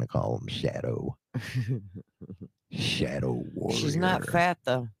 I was going to call him shadow. Shadow warrior. She's not fat,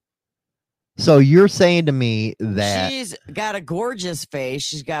 though. So you're saying to me that She's got a gorgeous face.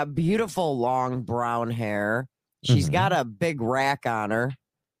 She's got beautiful long brown hair. She's Mhm. got a big rack on her.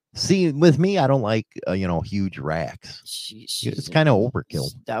 see, with me, I don't like huge racks. She's It's kind of overkill.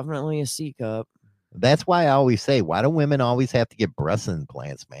 definitely a C cup. That's why I always say, why do women always have to get breast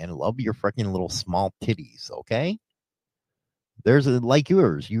implants, man? Love your freaking little small titties, okay? There's like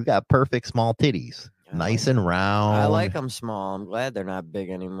yours. You got perfect small titties. Nice and round. I like them small. I'm glad they're not big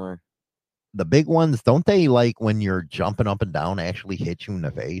anymore. The big ones, don't they, like when you're jumping up and down, actually hit you in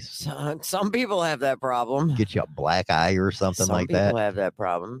the face? Some people have that problem. Get you a black eye or something like that. Some people have that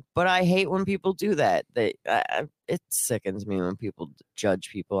problem. But I hate when people do that. It sickens me when people judge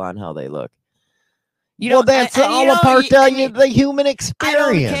people on how they look. Well, that's all a part of the human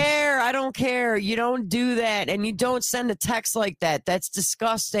experience. I don't care. You don't do that. And you don't send a text like that. That's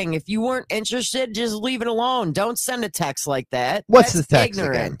disgusting. If you weren't interested, just leave it alone. Don't send a text like that. What's That's the text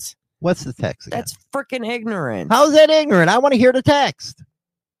ignorant. again? What's the text again? That's freaking ignorant. How's that ignorant? I want to hear the text.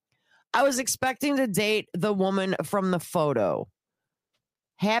 I was expecting to date the woman from the photo.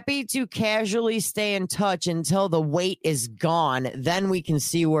 Happy to casually stay in touch until the weight is gone. Then we can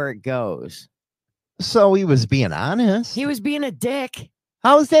see where it goes. So he was being honest. He was being a dick.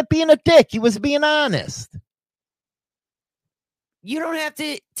 How is that being a dick? He was being honest. You don't have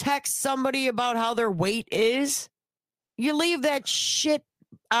to text somebody about how their weight is. You leave that shit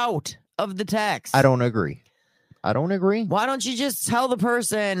out of the text. I don't agree. Why don't you just tell the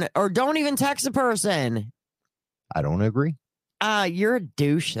person, or don't even text the person? I don't agree. You're a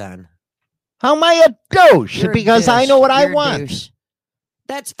douche then. How am I a douche? Because I know what I want. Douche.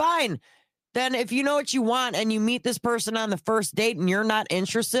 That's fine. Then if you know what you want and you meet this person on the first date and you're not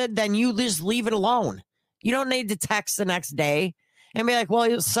interested, then you just leave it alone. You don't need to text the next day and be like,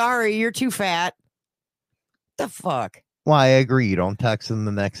 well, sorry, you're too fat. The fuck? Well, I agree. You don't text them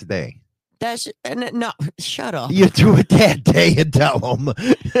the next day. No, shut up. You do it that day and tell them.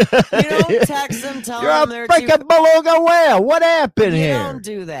 You don't text them, tell You're them a they're freaking beluga whale. What happened You here? don't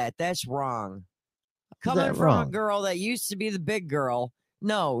do that. That's wrong. Coming from a girl that used to be the big girl,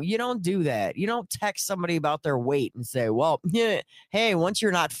 no, you don't do that. You don't text somebody about their weight and say, well, yeah, hey, once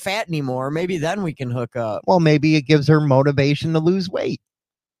you're not fat anymore, maybe then we can hook up. Well, maybe it gives her motivation to lose weight.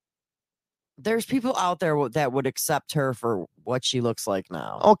 There's people out there that would accept her for what she looks like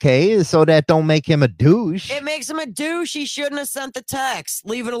now. Okay, so that don't make him a douche. It makes him a douche. He shouldn't have sent the text.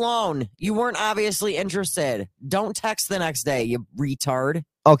 Leave it alone. You weren't obviously interested. Don't text the next day, you retard.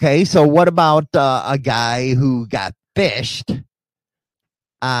 Okay, so what about a guy who got fished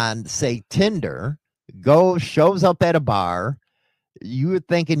on, say, Tinder, shows up at a bar, you're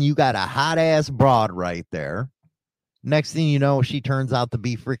thinking you got a hot ass broad right there. Next thing you know, she turns out to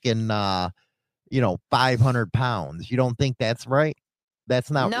be freaking 500 pounds. You don't think that's right? That's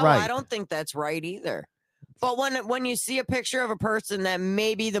not right. No, I don't think that's right either. But when you see a picture of a person that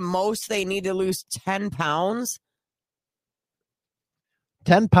maybe the most they need to lose 10 pounds.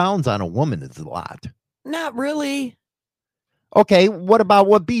 10 pounds on a woman is a lot. Not really. Okay, what about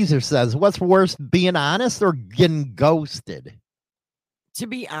what Beezer says? What's worse, being honest or getting ghosted? To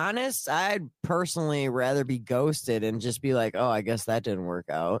be honest, I'd personally rather be ghosted and just be like, oh, I guess that didn't work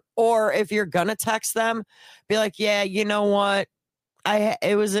out. Or if you're going to text them, be like, yeah, you know what?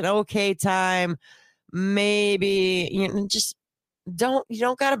 It was an okay time. Maybe, you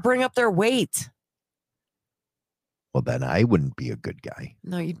don't got to bring up their weight. Well, then I wouldn't be a good guy.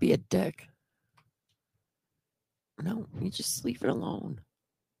 No, you'd be a dick. No, you just leave it alone.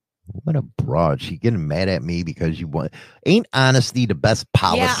 What a broad. She getting mad at me because you want. Ain't honesty the best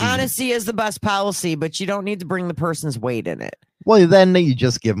policy? Yeah, honesty is the best policy, but you don't need to bring the person's weight in it. Well, then you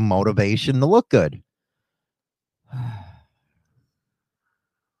just give them motivation to look good.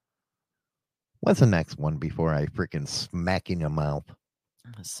 What's the next one before I freaking smack you in the mouth?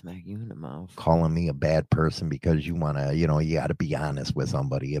 I'm going to smack you in the mouth. Calling me a bad person because you want to, you got to be honest with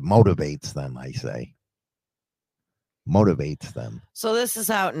somebody. It motivates them, I say. Motivates them. So this is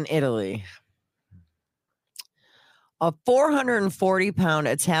out in Italy. A 440-pound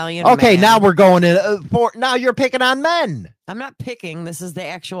Italian Okay, man. now we're going in. Now you're picking on men. I'm not picking. This is the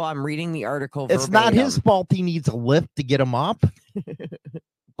actual. I'm reading the article. It's verbatim. not his fault. He needs a lift to get him up.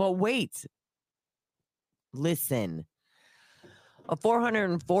 But wait. Listen. A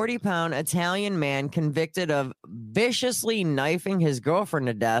 440-pound Italian man convicted of viciously knifing his girlfriend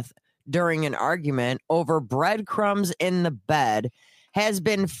to death during an argument over breadcrumbs in the bed has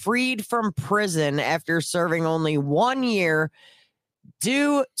been freed from prison after serving only 1 year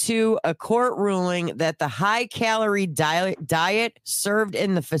due to a court ruling that the high-calorie diet served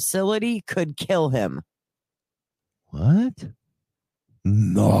in the facility could kill him. What?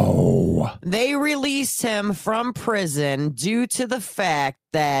 No. They released him from prison due to the fact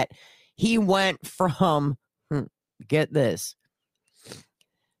that he went from, get this,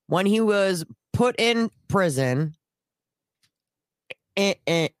 when he was put in prison,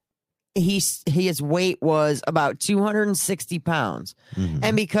 his weight was about 260 pounds.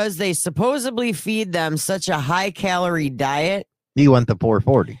 And because they supposedly feed them such a high calorie diet, he went to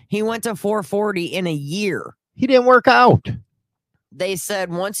 440. He went to 440 in a year. He didn't work out. They said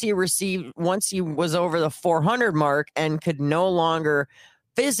once he was over the 400 mark and could no longer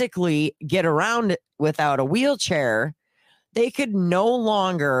physically get around without a wheelchair, they could no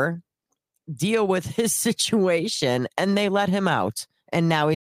longer deal with his situation, and they let him out. And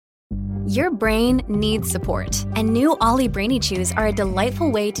now Your brain needs support, and new Ollie Brainy Chews are a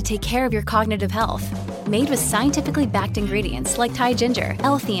delightful way to take care of your cognitive health. Made with scientifically backed ingredients like Thai ginger,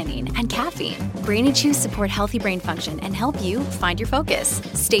 L-theanine, and caffeine, Brainy Chews support healthy brain function and help you find your focus,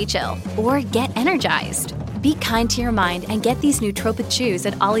 stay chill, or get energized. Be kind to your mind and get these nootropic chews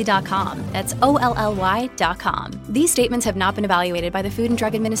at ollie.com. That's OLLY.com. These statements have not been evaluated by the Food and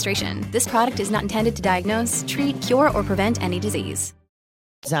Drug Administration. This product is not intended to diagnose, treat, cure, or prevent any disease.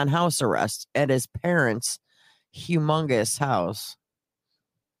 he's on house arrest at his parents' humongous house.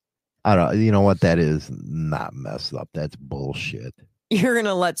 I don't. You know what? That is not messed up. That's bullshit. You're going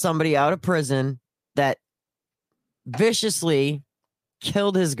to let somebody out of prison that viciously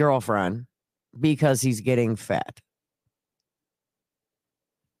killed his girlfriend because he's getting fat.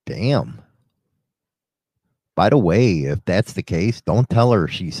 Damn. By the way, if that's the case, don't tell her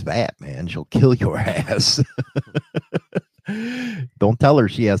she's fat, man. She'll kill your ass. Don't tell her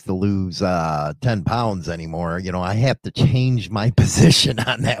she has to lose 10 pounds anymore. You know, I have to change my position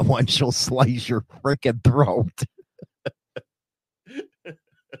on that one. She'll slice your freaking throat.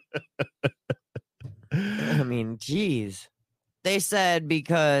 I mean, geez. They said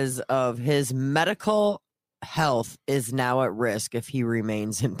because of his medical health is now at risk if he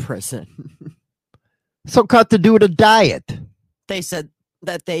remains in prison. So cut the dude a diet. They said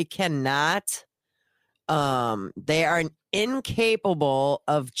that they cannot, they are incapable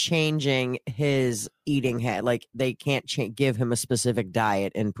of changing his eating habit. Like they can't give him a specific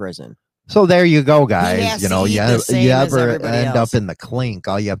diet in prison. So there you go, guys. has You to know, eat you the same as ever everybody end else. up in the clink,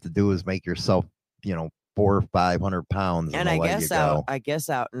 all you have to do is make yourself, 400 or 500 pounds, And they'll let you go. I guess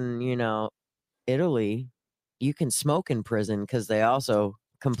out in, Italy, you can smoke in prison because they also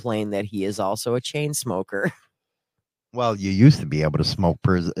complain that he is also a chain smoker. Well, you used to be able to smoke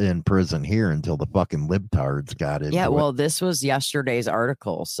in prison here until the fucking libtards got it. Yeah, well, this was yesterday's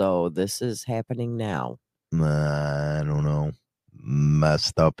article, so this is happening now. I don't know.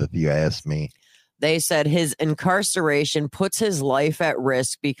 Messed up, if you ask me. They said his incarceration puts his life at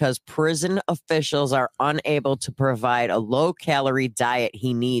risk because prison officials are unable to provide a low-calorie diet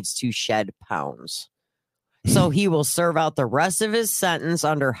he needs to shed pounds. So he will serve out the rest of his sentence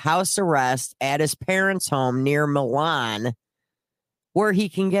under house arrest at his parents' home near Milan, where he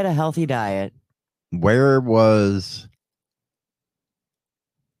can get a healthy diet. What was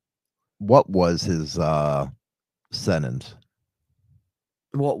his sentence?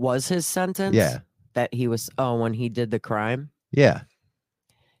 What was his sentence? Yeah. That he was, when he did the crime? Yeah.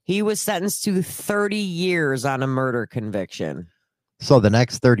 He was sentenced to 30 years on a murder conviction. So the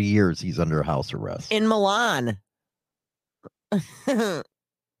next 30 years, he's under house arrest. In Milan.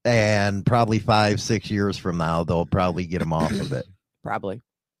 And probably 5-6 years from now, they'll probably get him off of it. Probably.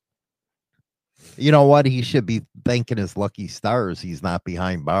 You know what? He should be thanking his lucky stars he's not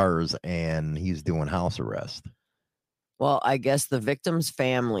behind bars and he's doing house arrest. Well, I guess the victim's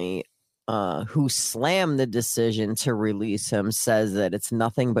family, who slammed the decision to release him, says that it's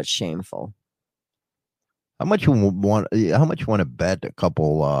nothing but shameful. How much you want to bet a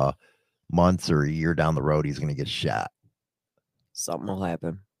couple months or a year down the road he's going to get shot? Something will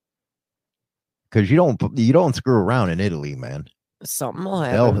happen. Because you don't screw around in Italy, man. Something will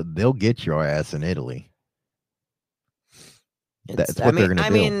happen. They'll get your ass in Italy. That's I what they're going to do. I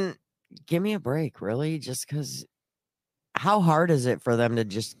mean, give me a break, really. Just because. How hard is it for them to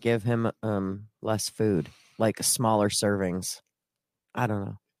just give him less food, like smaller servings? I don't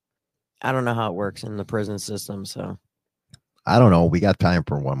know. I don't know how it works in the prison system. So I don't know. We got time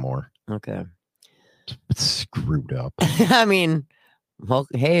for one more. okay. It's screwed up. I mean, well,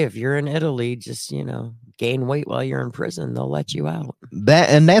 hey, if you're in Italy, just gain weight while you're in prison, they'll let you out.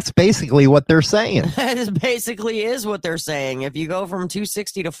 That's basically what they're saying. That basically is what they're saying. If you go from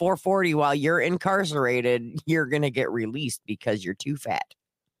 260 to 440 while you're incarcerated, you're going to get released because you're too fat.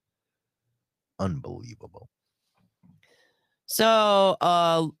 Unbelievable. So,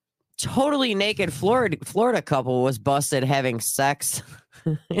 totally naked Florida couple was busted having sex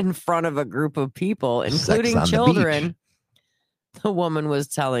in front of a group of people, including Sex on the children. The woman was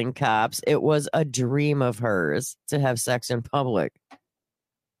telling cops it was a dream of hers to have sex in public.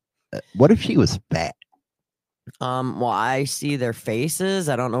 What if she was fat? Well, I see their faces.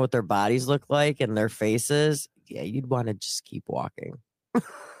 I don't know what their bodies look like and their faces. Yeah, you'd want to just keep walking.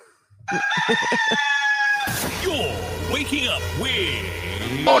 You're waking up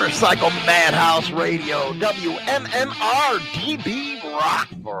with Motorcycle Madhouse Radio, WMMR DB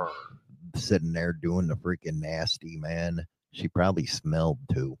Rockford. Sitting there doing the freaking nasty, man. She probably smelled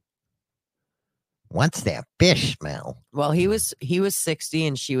too. What's that fish smell? Well, he was 60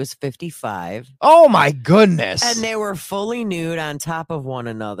 and she was 55. Oh my goodness. And they were fully nude on top of one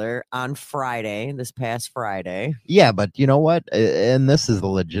another on Friday, this past Friday. Yeah, but you know what? And this is a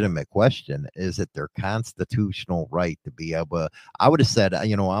legitimate question. Is it their constitutional right to be able? I would have said,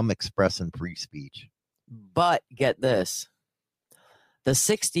 I'm expressing free speech. But get this. The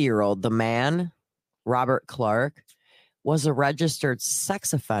 60-year-old, the man, Robert Clark, was a registered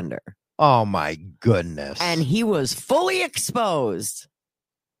sex offender. Oh my goodness. And he was fully exposed.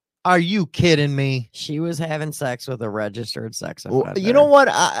 Are you kidding me? She was having sex with a registered sex offender. You know what?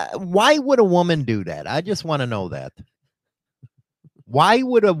 Why would a woman do that? I just want to know that. Why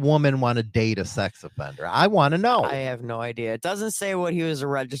would a woman want to date a sex offender? I want to know. I have no idea. It doesn't say what he was a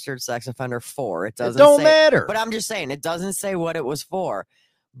registered sex offender for. It doesn't. Don't matter. But I'm just saying, it doesn't say what it was for.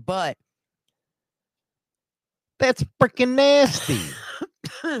 But that's freaking nasty.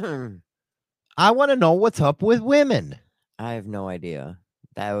 I want to know what's up with women. I have no idea.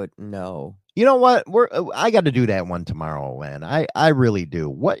 No. You know what? I got to do that one tomorrow, man. I really do.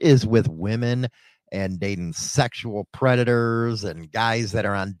 What is with women and dating sexual predators and guys that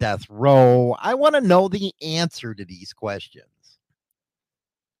are on death row? I want to know the answer to these questions.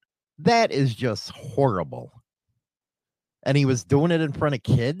 That is just horrible. And he was doing it in front of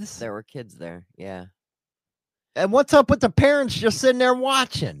kids? There were kids there, yeah. And what's up with the parents just sitting there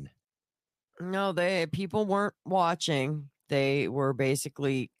watching? No, people weren't watching. They were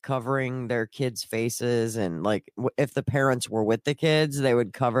basically covering their kids' faces, and like if the parents were with the kids, they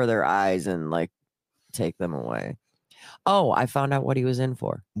would cover their eyes and like take them away. Oh, I found out what he was in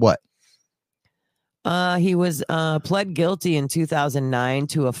for. What? He was pled guilty in 2009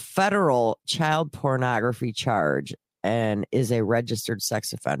 to a federal child pornography charge and is a registered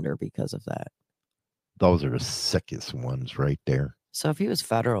sex offender because of that. Those are the sickest ones right there. So if he was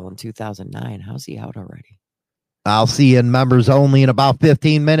federal in 2009, how's he out already? I'll see you in members only in about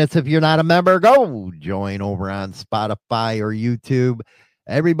 15 minutes. If you're not a member, go join over on Spotify or YouTube.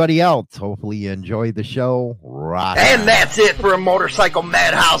 Everybody else, hopefully you enjoy the show. Rock. And that's it for a Motorcycle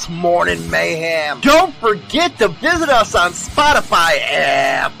Madhouse Morning Mayhem. Don't forget to visit us on Spotify,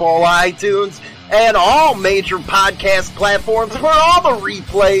 Apple, iTunes, and all major podcast platforms for all the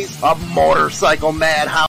replays of Motorcycle Madhouse.